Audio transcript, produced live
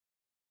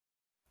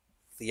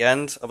the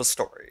end of a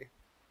story,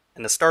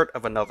 and the start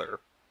of another.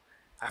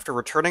 After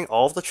returning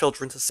all of the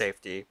children to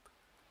safety,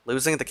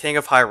 losing the King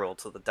of Hyrule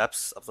to the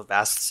depths of the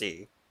vast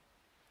sea,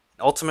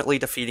 and ultimately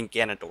defeating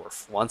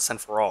Ganondorf once and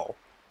for all,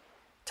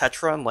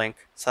 Tetra and Link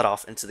set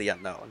off into the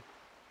unknown,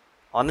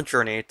 on a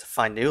journey to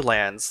find new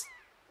lands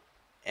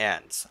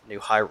and new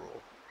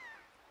Hyrule.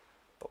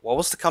 But what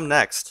was to come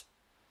next?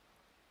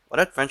 What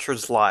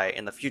adventures lie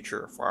in the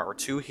future for our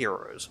two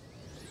heroes?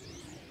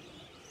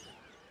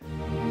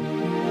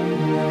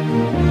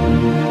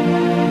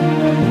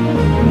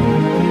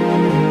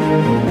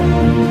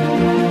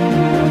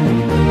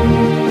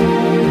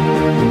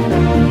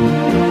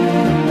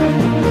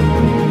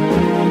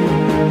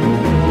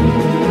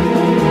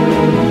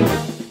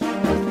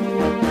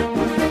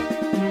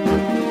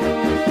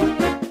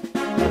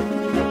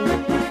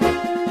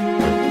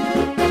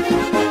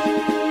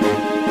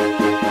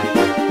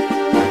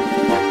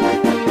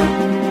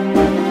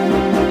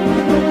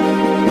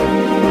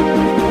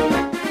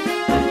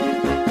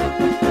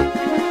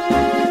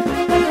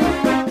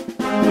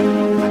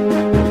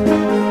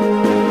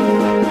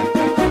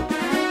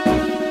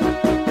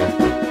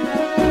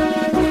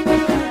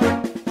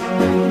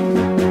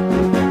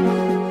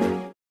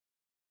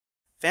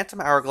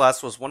 Phantom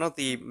Hourglass was one of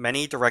the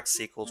many direct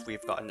sequels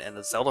we've gotten in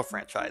the Zelda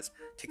franchise,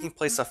 taking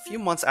place a few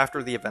months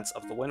after the events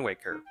of The Wind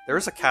Waker. There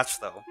is a catch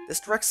though. This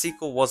direct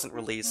sequel wasn't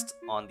released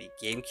on the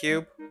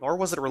GameCube, nor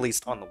was it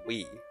released on the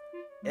Wii.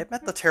 It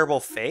met the terrible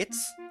fate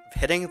of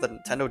hitting the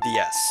Nintendo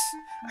DS,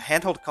 a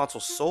handheld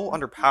console so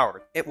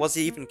underpowered it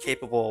wasn't even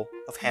capable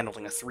of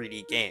handling a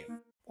 3D game,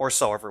 or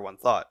so everyone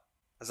thought.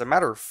 As a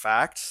matter of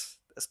fact,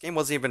 this game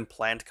wasn't even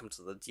planned to come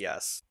to the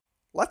DS.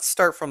 Let's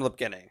start from the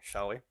beginning,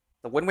 shall we?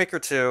 The Wind Waker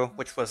 2,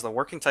 which was the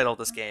working title of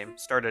this game,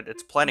 started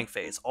its planning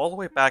phase all the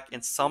way back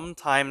in some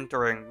time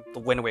during the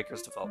Wind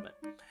Waker's development.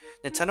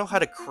 Nintendo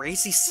had a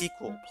crazy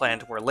sequel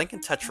planned where Link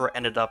and Tetra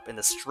ended up in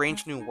this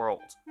strange new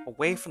world,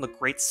 away from the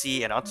Great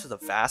Sea and onto the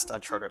vast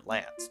uncharted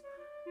lands.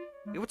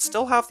 It would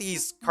still have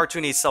these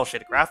cartoony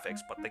cel-shaded graphics,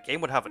 but the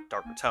game would have a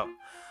darker tone,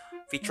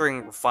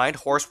 featuring refined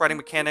horse riding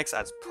mechanics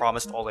as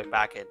promised all the way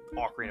back in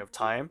Ocarina of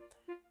Time,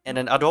 and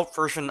an adult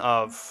version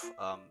of,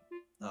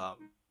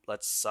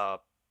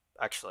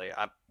 actually,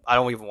 I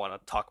don't even want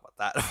to talk about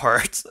that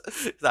part.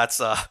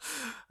 That's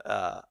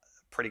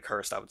pretty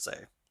cursed, I would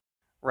say.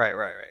 Right.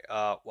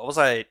 What was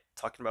I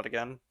talking about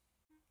again?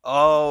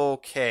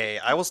 Okay,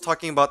 I was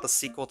talking about the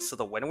sequel to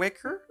The Wind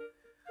Waker.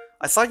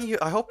 I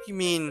hope you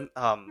mean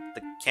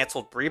the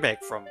canceled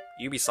remake from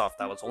Ubisoft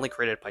that was only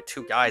created by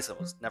two guys and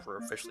was never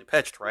officially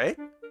pitched, right?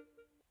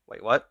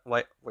 Wait, what?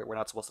 Wait, we're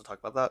not supposed to talk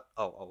about that?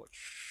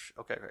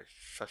 Okay,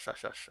 shush.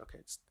 Okay,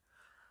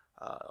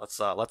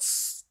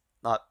 let's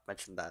not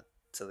mention that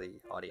to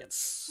the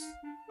audience.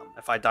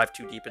 If I dive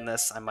too deep in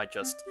this, I might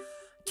just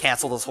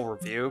cancel this whole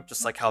review,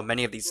 just like how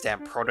many of these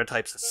damn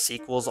prototypes and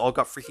sequels all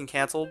got freaking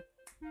canceled.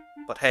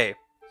 But hey,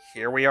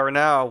 here we are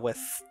now with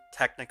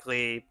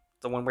technically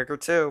The Wind Waker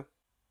 2,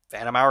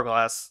 Phantom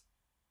Hourglass.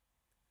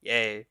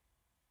 Yay.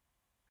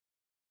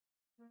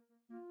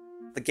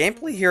 The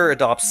gameplay here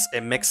adopts a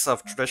mix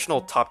of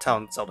traditional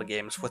top-down Zelda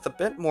games with a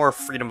bit more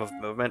freedom of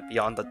movement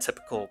beyond the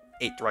typical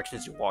 8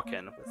 directions you walk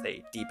in with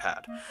a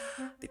D-pad.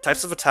 The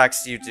types of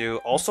attacks you do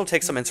also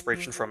take some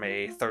inspiration from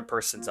a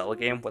third-person Zelda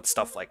game, with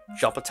stuff like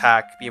jump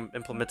attack being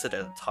implemented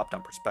in a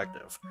top-down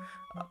perspective.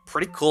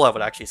 Pretty cool, I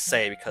would actually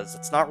say, because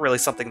it's not really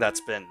something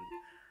that's been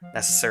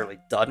necessarily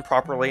done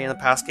properly in the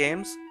past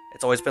games.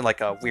 It's always been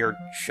like a weird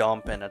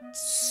jump and a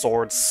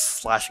sword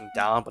slashing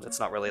down, but it's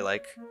not really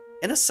like...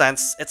 In a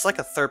sense, it's like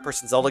a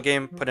third-person Zelda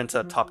game put into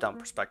a top-down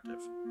perspective.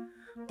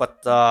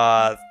 But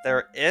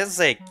there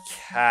is a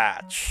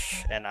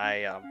catch, and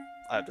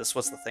this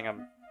was the thing I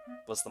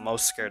was the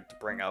most scared to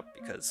bring up,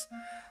 because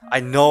I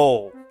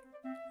know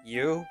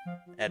you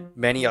and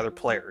many other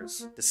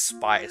players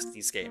despise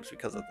these games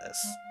because of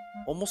this.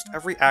 Almost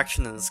every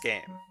action in this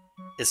game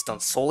is done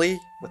solely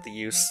with the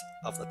use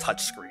of the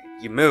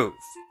touchscreen. You move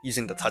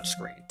using the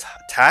touchscreen.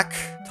 Attack,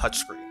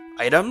 touchscreen.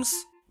 Items,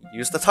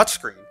 use the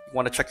touchscreen. You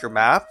want to check your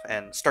map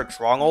and start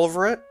drawing all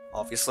over it?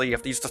 Obviously, you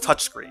have to use the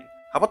touchscreen.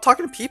 How about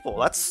talking to people?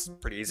 That's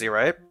pretty easy,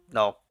 right?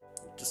 No,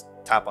 just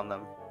tap on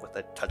them with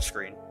a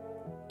touchscreen.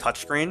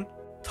 Touchscreen,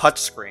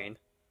 touchscreen,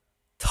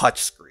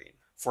 touchscreen.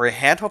 For a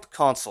handheld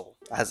console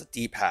that has a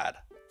D-pad,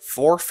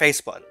 4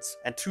 face buttons,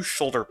 and 2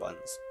 shoulder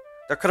buttons,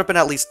 there could have been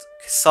at least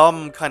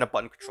some kind of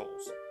button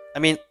controls. I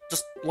mean,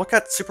 just look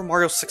at Super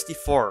Mario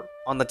 64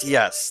 on the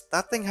DS.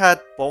 That thing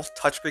had both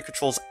touchscreen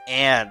controls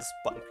and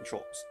button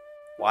controls.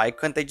 Why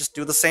couldn't they just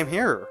do the same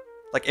here?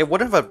 Like, it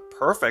wouldn't have been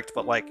perfect,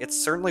 but like, it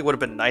certainly would have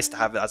been nice to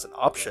have it as an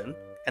option.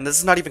 And this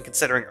is not even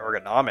considering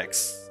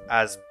ergonomics,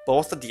 as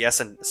both the DS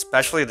and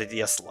especially the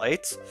DS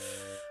Lite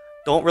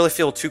don't really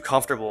feel too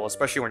comfortable,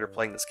 especially when you're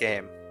playing this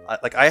game.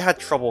 I had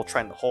trouble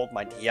trying to hold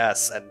my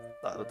DS and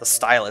the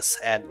stylus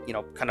and, you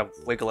know, kind of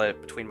wiggle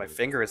it between my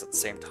fingers at the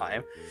same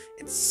time.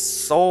 It's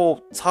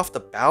so tough to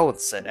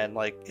balance it, and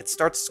like, it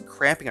starts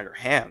cramping on your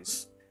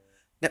hands.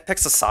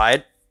 Nitpicks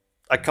aside,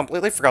 I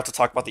completely forgot to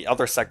talk about the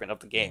other segment of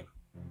the game,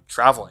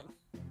 traveling.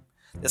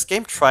 This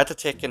game tried to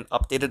take an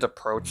updated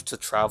approach to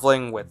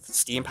traveling with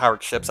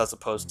steam-powered ships as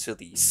opposed to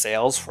the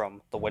sails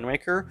from the Wind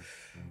Waker,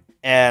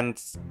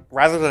 and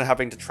rather than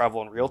having to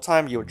travel in real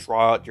time, you would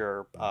draw out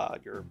your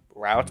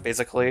route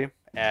basically,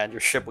 and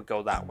your ship would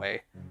go that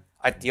way.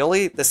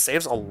 Ideally, this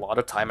saves a lot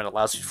of time and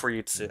allows for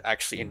you to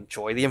actually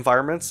enjoy the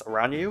environments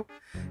around you,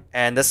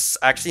 and this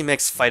actually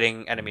makes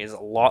fighting enemies a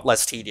lot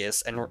less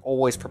tedious, and we're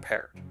always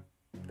prepared.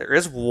 There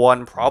is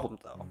one problem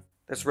though.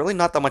 There's really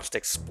not that much to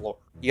explore.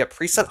 You get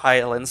preset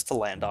islands to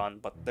land on,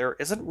 but there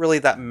isn't really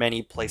that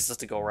many places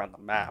to go around the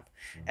map.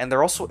 And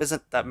there also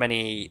isn't that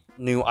many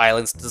new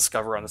islands to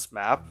discover on this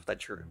map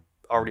that you've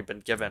already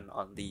been given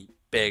on the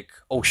big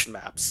ocean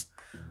maps.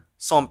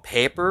 So on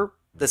paper,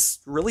 this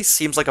really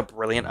seems like a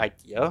brilliant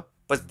idea,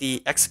 but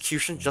the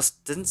execution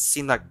just didn't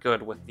seem that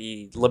good with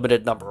the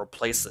limited number of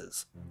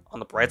places. On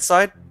the bright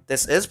side,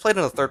 this is played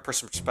in a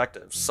third-person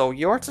perspective, so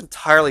you aren't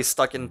entirely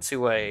stuck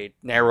into a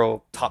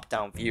narrow,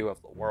 top-down view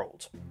of the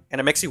world.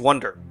 And it makes you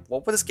wonder,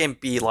 what would this game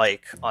be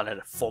like on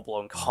a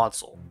full-blown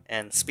console?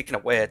 And speaking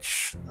of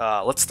which,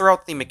 let's throw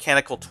out the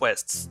mechanical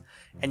twists,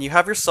 and you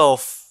have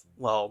yourself,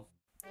 well,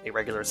 a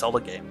regular Zelda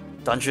game.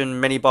 Dungeon,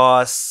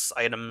 mini-boss,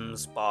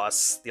 items,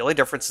 boss. The only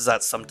difference is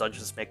that some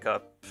dungeons make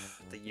up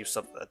the use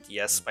of the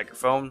DS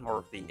microphone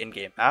or the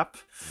in-game app,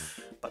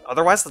 but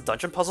otherwise the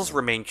dungeon puzzles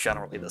remain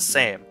generally the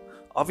same,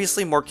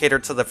 obviously more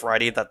catered to the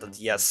variety that the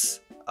DS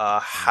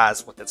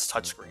has with its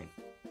touchscreen.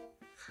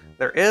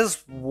 There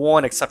is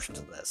one exception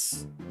to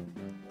this.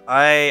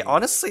 I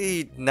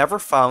honestly never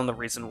found the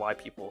reason why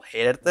people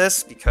hated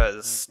this,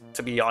 because,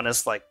 to be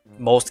honest, like,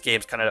 most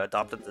games kind of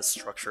adopted this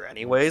structure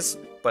anyways,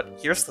 but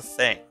here's the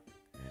thing.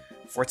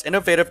 For its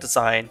innovative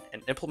design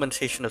and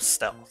implementation of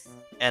stealth,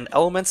 and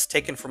elements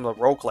taken from the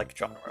roguelike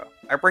genre,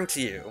 I bring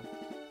to you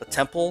the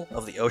Temple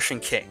of the Ocean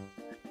King,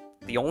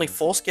 the only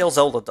full-scale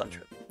Zelda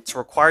dungeon to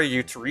require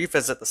you to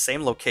revisit the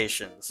same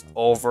locations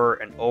over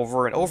and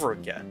over and over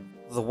again.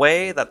 The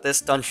way that this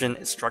dungeon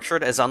is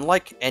structured is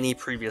unlike any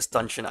previous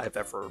dungeon I've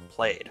ever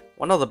played.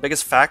 One of the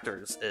biggest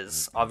factors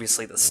is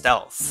obviously the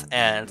stealth,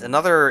 and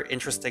another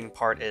interesting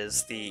part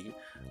is the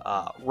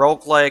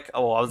roguelike,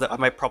 I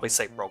might probably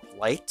say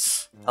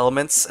roguelite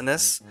elements in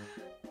this,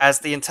 as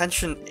the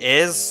intention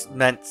is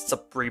meant to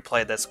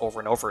replay this over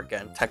and over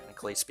again,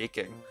 technically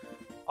speaking.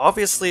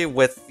 Obviously,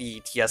 with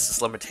the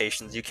TS's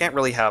limitations, you can't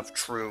really have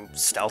true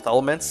stealth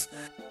elements.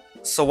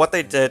 So what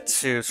they did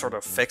to sort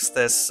of fix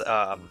this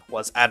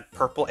was add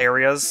purple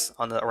areas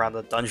around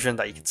the dungeon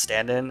that you can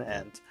stand in,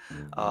 and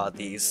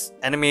these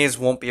enemies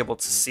won't be able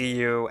to see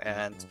you,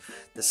 and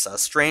this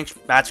strange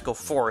magical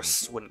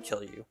force wouldn't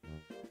kill you.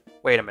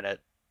 Wait a minute.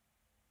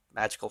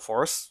 Magical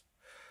force?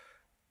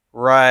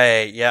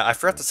 Right, yeah, I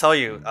forgot to tell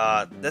you,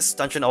 this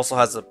dungeon also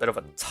has a bit of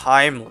a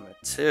time limit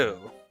too.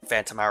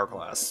 Phantom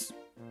Hourglass.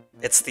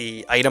 It's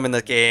the item in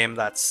the game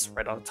that's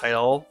right on the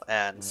title,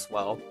 and,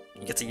 well,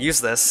 you get to use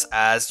this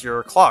as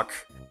your clock.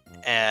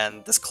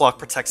 And this clock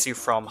protects you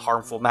from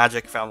harmful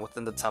magic found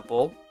within the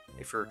temple,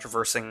 if you're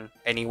traversing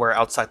anywhere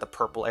outside the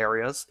purple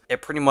areas.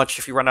 It pretty much,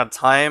 if you run out of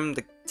time,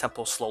 the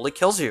temple slowly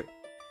kills you.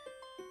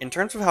 In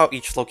terms of how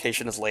each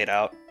location is laid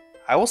out,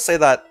 I will say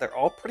that they're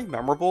all pretty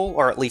memorable,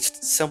 or at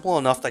least simple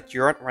enough that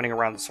you aren't running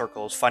around in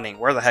circles finding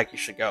where the heck you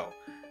should go.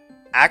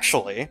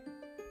 Actually,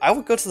 I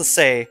would go to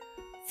say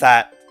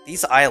that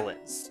these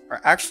islands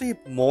are actually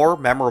more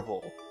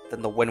memorable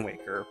than the Wind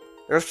Waker.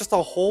 There's just a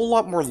whole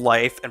lot more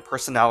life and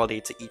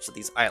personality to each of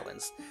these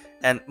islands,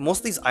 and most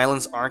of these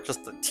islands aren't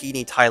just the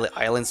teeny tiny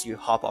islands you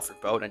hop off your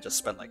boat and just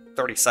spend like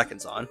 30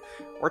 seconds on.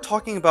 We're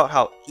talking about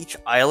how each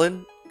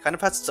island kind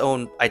of has its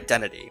own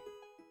identity.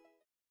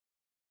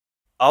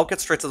 I'll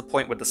get straight to the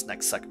point with this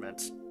next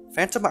segment.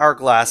 Phantom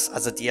Hourglass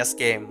as a DS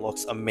game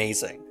looks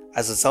amazing.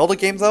 As a Zelda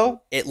game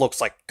though, it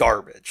looks like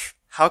garbage.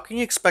 How can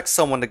you expect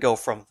someone to go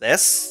from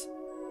this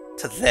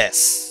to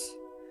this?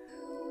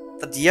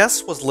 The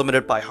DS was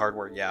limited by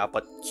hardware, yeah,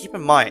 but keep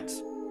in mind,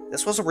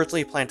 this was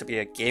originally planned to be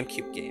a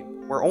GameCube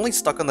game. We're only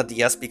stuck on the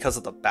DS because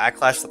of the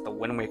backlash that the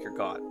Wind Waker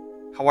got.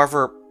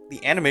 However,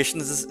 the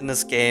animations in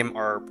this game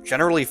are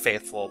generally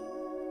faithful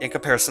in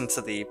comparison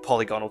to the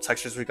polygonal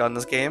textures we got in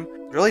this game.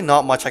 Really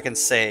not much I can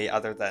say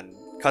other than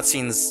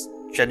cutscenes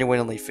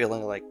genuinely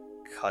feeling like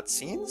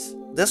cutscenes.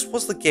 This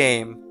was the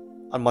game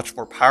on much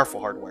more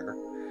powerful hardware,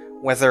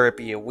 whether it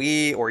be a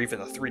Wii or even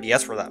a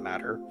 3DS for that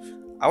matter.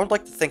 I would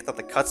like to think that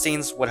the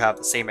cutscenes would have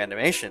the same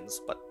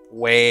animations, but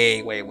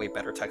way, way, way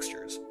better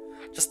textures.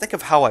 Just think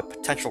of how a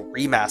potential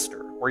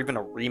remaster or even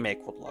a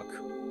remake would look.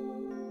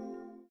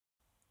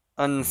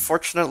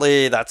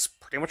 Unfortunately, that's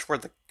pretty much where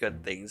the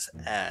good things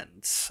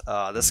end.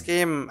 This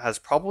game has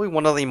probably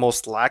one of the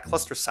most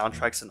lackluster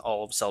soundtracks in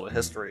all of Zelda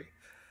history.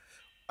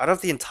 Out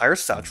of the entire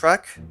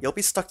soundtrack, you'll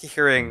be stuck to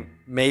hearing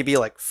maybe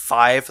like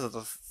 5 of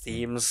the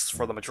themes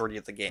for the majority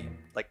of the game.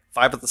 Like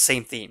 5 of the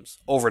same themes,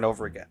 over and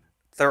over again.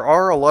 There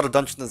are a lot of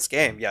dungeons in this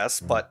game, yes,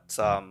 but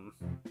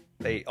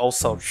they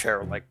also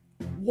share like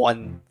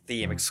one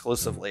theme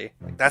exclusively.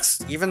 Like,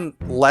 that's even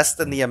less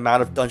than the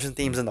amount of dungeon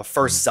themes in the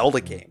first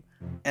Zelda game.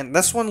 And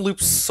this one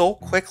loops so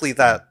quickly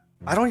that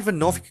I don't even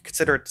know if you could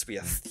consider it to be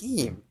a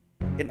theme.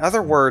 In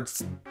other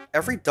words,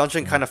 every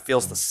dungeon kind of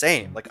feels the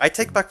same. Like, I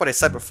take back what I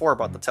said before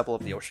about the Temple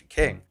of the Ocean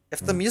King. If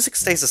the music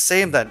stays the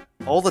same, then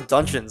all the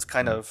dungeons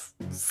kind of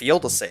feel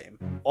the same.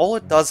 All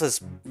it does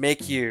is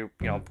make you,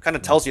 kind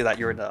of tells you that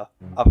you're in a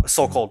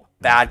so-called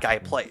bad guy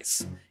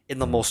place, in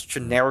the most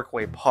generic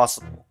way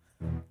possible.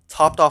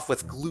 Topped off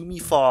with gloomy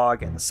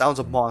fog and the sounds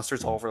of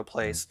monsters all over the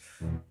place.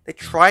 They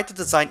tried to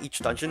design each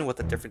dungeon with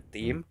a different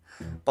theme,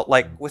 but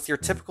like with your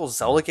typical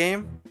Zelda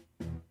game,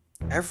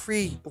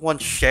 everyone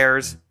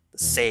shares the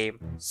same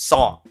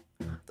song.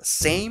 The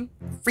same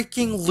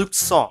freaking looped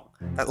song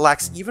that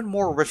lacks even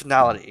more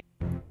originality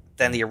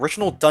than the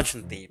original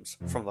dungeon themes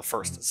from the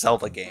first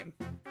Zelda game.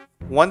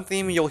 One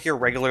theme you'll hear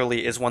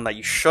regularly is one that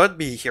you should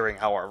be hearing,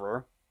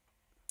 however.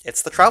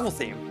 It's the travel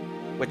theme,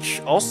 which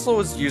also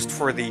is used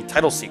for the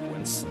title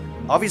sequence.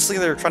 Obviously,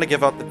 they're trying to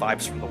give out the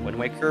vibes from the Wind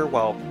Waker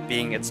while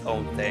being its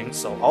own thing,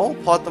 so I'll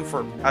applaud them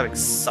for having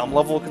some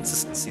level of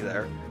consistency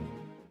there.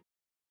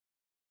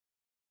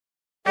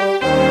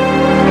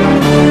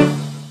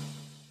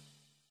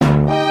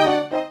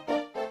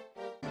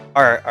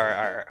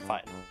 Alright,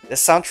 fine.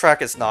 This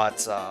soundtrack is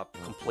not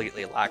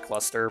completely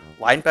lackluster.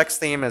 Linebeck's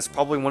theme is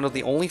probably one of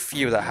the only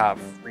few that have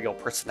real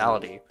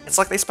personality. It's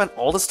like they spent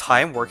all this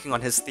time working on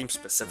his theme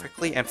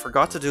specifically and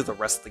forgot to do the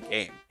rest of the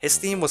game. His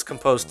theme was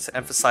composed to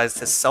emphasize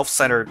his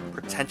self-centered,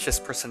 pretentious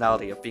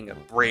personality of being a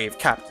brave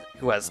captain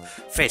who has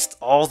faced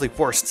all the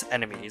worst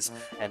enemies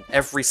and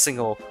every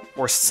single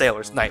worst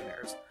sailor's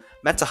nightmares,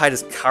 meant to hide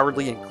his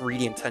cowardly and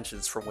greedy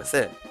intentions from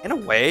within. In a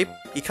way,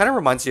 he kind of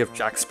reminds you of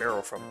Jack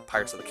Sparrow from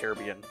Pirates of the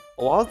Caribbean.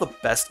 A lot of the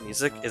best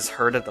music is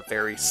heard at a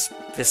very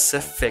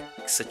specific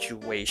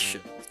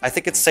situation. I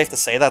think it's safe to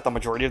say that the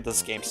majority of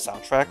this game's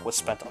soundtrack was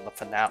spent on the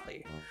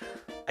finale.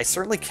 I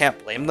certainly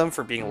can't blame them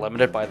for being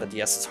limited by the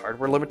DS's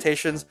hardware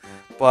limitations,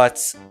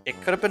 but it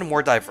could have been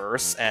more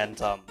diverse,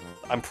 and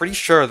I'm pretty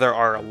sure there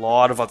are a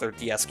lot of other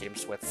DS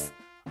games with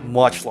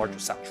much larger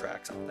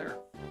soundtracks out there.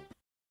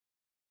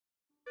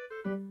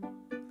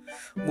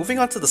 Moving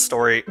on to the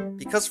story,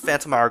 because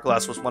Phantom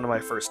Hourglass was one of my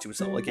first two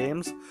Zelda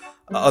games,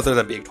 other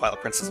than being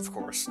Twilight Princess of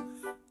course,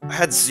 I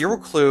had zero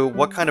clue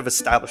what kind of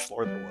established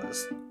lore there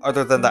was,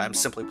 other than that I'm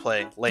simply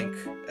playing Link,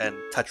 and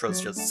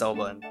Tetra's just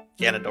Zelda and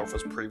Ganondorf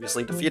was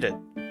previously defeated.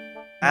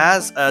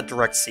 As a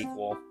direct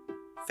sequel,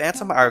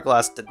 Phantom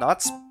Hourglass did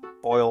not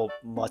spoil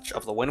much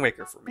of the Wind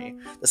Waker for me,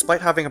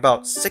 despite having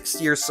about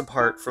 6 years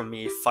apart from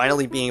me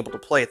finally being able to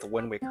play the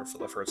Wind Waker for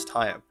the first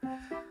time.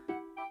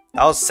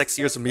 That was 6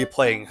 years of me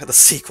playing the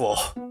sequel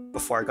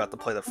before I got to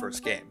play the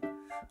first game.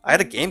 I had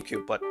a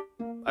GameCube, but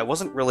I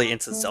wasn't really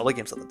into Zelda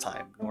games at the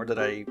time, nor did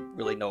I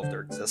really know of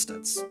their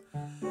existence.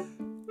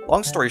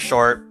 Long story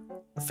short,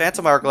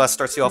 Phantom Hourglass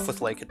starts you off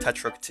with Link and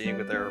Tetra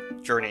continuing their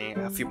journey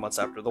a few months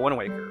after the Wind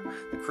Waker.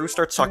 The crew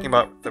starts talking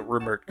about the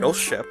rumored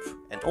ghost ship,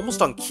 and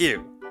almost on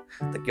cue,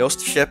 the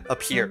ghost ship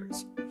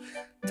appears.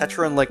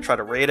 Tetra and Link try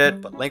to raid it,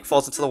 but Link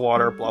falls into the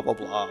water, blah blah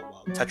blah,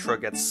 while Tetra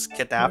gets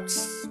kidnapped,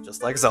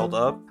 just like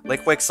Zelda.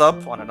 Link wakes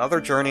up on another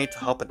journey to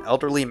help an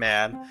elderly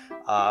man,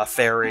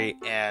 Fairy,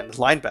 and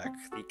Linebeck,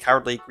 the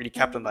cowardly, greedy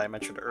captain that I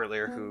mentioned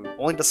earlier, who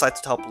only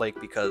decides to help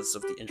Link because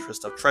of the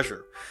interest of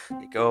treasure.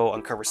 They go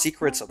uncover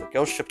secrets of the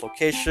ghost ship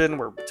location,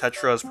 where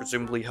Tetra is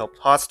presumably held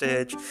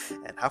hostage,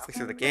 and halfway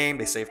through the game,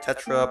 they save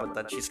Tetra, but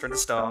then she's turned to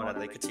stone,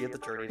 and they continue the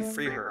journey to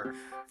free her.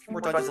 A few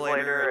more dungeons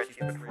later, and she's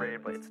been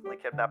freed, but instantly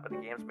kidnapped by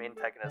the game's main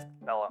antagonist,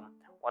 Bellum.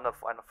 One of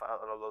final blah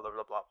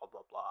blah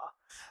blah.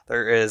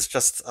 There is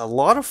just a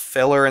lot of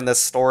filler in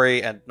this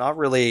story, and not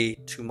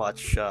really too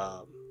much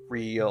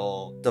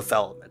real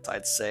development,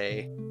 I'd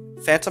say.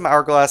 Phantom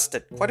Hourglass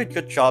did quite a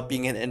good job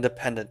being an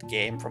independent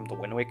game from the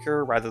Wind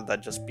Waker, rather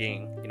than just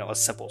being, a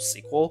simple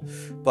sequel,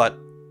 but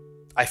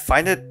I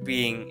find it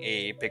being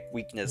a big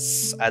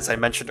weakness, as I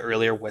mentioned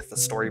earlier, with the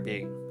story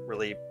being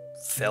really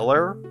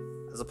filler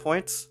as a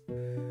point.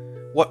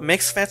 What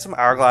makes Phantom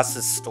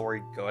Hourglass's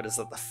story good is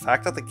that the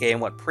fact that the game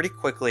went pretty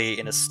quickly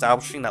in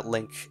establishing that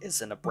Link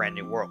is in a brand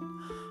new world.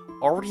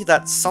 Already,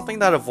 that's something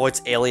that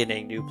avoids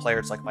alienating new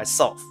players like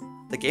myself.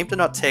 The game did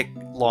not take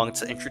long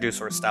to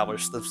introduce or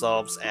establish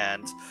themselves,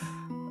 and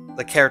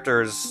the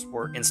characters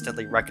were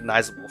instantly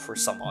recognizable for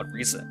some odd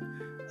reason.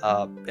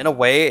 In a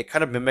way, it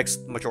kind of mimics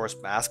Majora's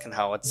Mask and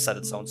how it set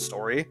its own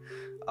story,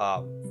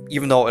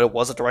 even though it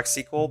was a direct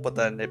sequel, but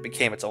then it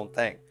became its own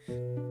thing.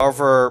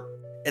 However,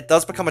 it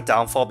does become a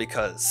downfall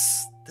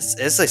because this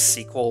is a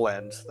sequel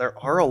and there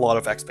are a lot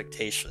of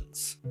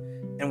expectations.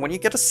 And when you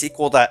get a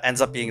sequel that ends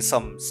up being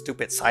some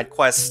stupid side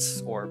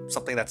quest, or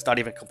something that's not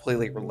even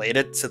completely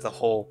related to the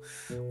whole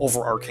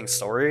overarching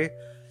story,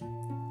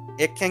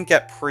 it can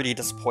get pretty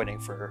disappointing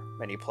for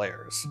many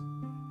players.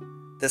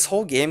 This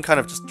whole game kind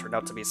of just turned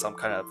out to be some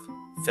kind of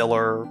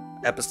filler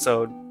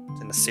episode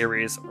in the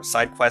series or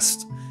side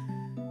quest.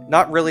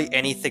 Not really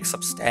anything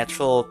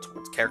substantial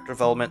towards character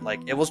development,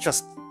 like it was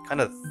just kind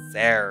of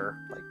there.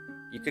 Like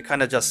you could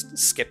kind of just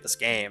skip this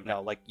game.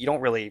 You don't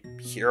really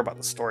hear about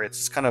the story. It's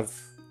just kind of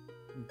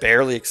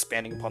barely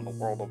expanding upon the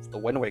world of the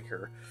Wind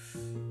Waker.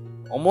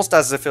 Almost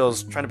as if it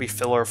was trying to be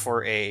filler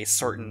for a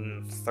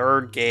certain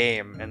third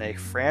game in a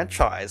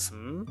franchise.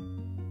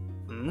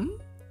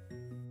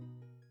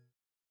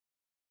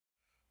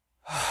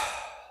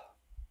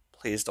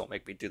 Please don't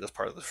make me do this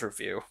part of this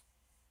review.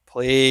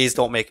 Please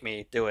don't make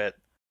me do it.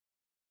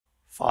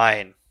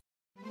 Fine.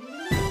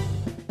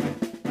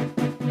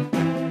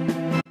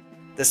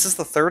 This is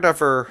the third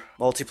ever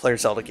multiplayer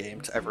Zelda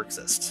game to ever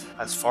exist,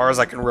 as far as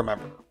I can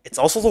remember. It's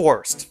also the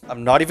worst.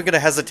 I'm not even going to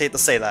hesitate to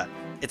say that.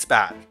 It's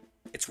bad.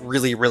 It's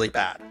really, really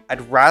bad.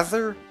 I'd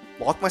rather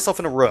lock myself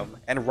in a room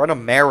and run a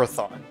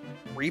marathon,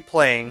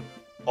 replaying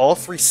all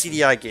 3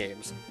 CDI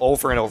games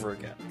over and over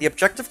again. The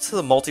objective to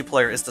the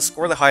multiplayer is to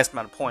score the highest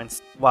amount of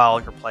points while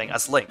you're playing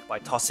as Link by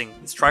tossing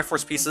these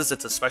Triforce pieces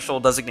into special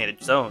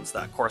designated zones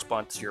that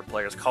correspond to your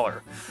player's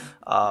color.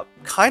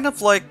 Kind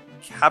of like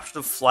capture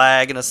the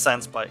flag in a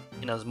sense, but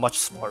in a much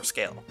smaller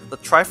scale. The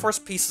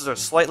Triforce pieces are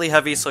slightly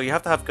heavy, so you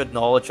have to have good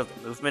knowledge of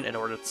the movement in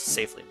order to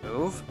safely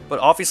move, but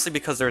obviously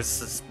because there's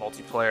this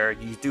multiplayer,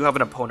 you do have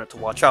an opponent to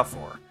watch out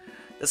for.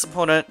 This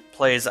opponent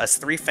plays as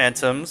 3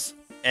 phantoms,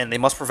 and they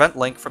must prevent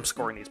Link from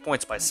scoring these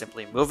points by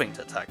simply moving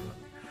to attack them.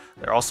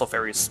 There are also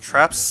various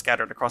traps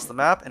scattered across the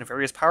map and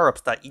various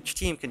power-ups that each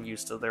team can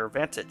use to their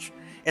advantage.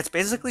 It's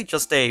basically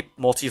just a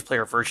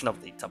multiplayer version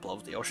of the Temple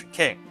of the Ocean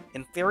King.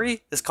 In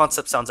theory, this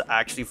concept sounds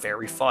actually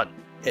very fun.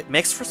 It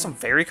makes for some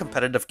very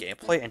competitive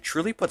gameplay and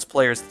truly puts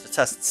players to the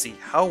test to see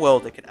how well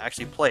they can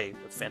actually play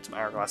with Phantom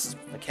Hourglass's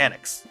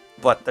mechanics.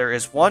 But there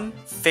is one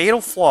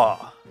fatal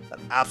flaw that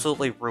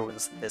absolutely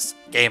ruins this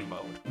game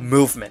mode: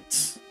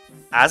 movement.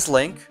 As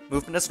Link,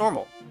 movement is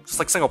normal, just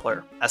like single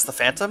player. As the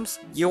Phantoms,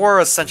 you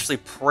are essentially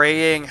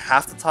praying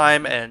half the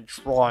time and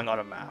drawing on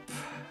a map.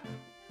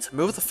 To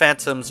move the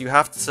Phantoms, you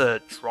have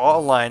to draw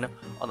a line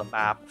on the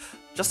map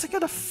just to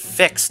get a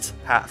fixed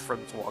path for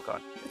them to walk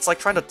on. It's like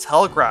trying to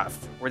telegraph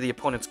where the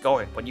opponent's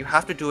going, but you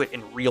have to do it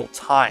in real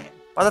time.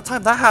 By the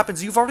time that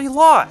happens, you've already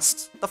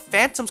lost! The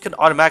Phantoms can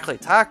automatically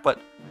attack, but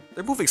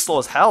they're moving slow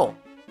as hell.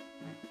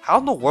 How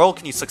in the world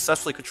can you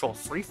successfully control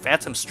 3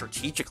 Phantoms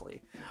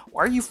strategically?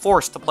 Why are you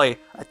forced to play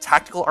a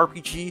tactical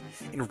RPG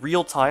in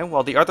real time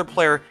while the other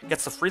player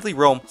gets to freely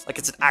roam like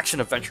it's an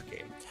action-adventure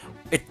game?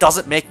 It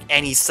doesn't make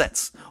any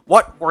sense.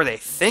 What were they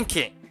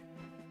thinking?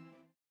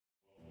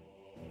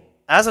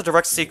 As a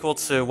direct sequel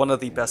to one of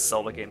the best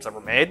Zelda games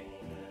ever made,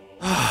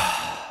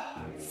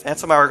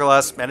 Phantom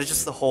Hourglass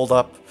manages to hold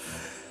up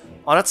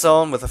on its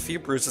own with a few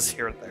bruises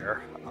here and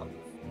there.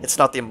 It's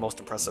not the most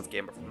impressive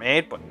game ever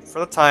made, but for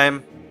the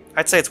time,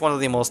 I'd say it's one of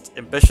the most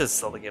ambitious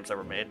Zelda games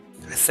ever made.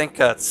 I think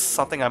it's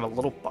something I'm a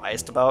little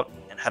biased about,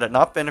 and had it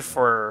not been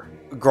for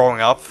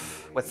growing up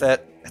with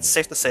it, it's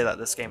safe to say that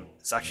this game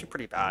is actually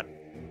pretty bad.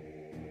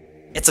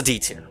 It's a D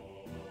tier.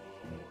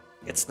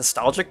 It's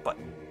nostalgic, but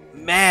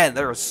man,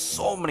 there are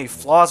so many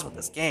flaws with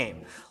this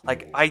game.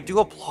 Like, I do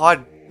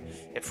applaud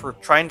it for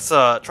trying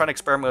to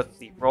experiment with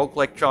the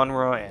roguelike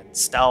genre and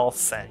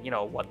stealth and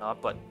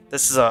whatnot, but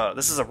this is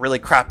a really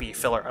crappy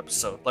filler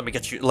episode. Let me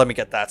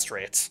get that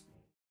straight.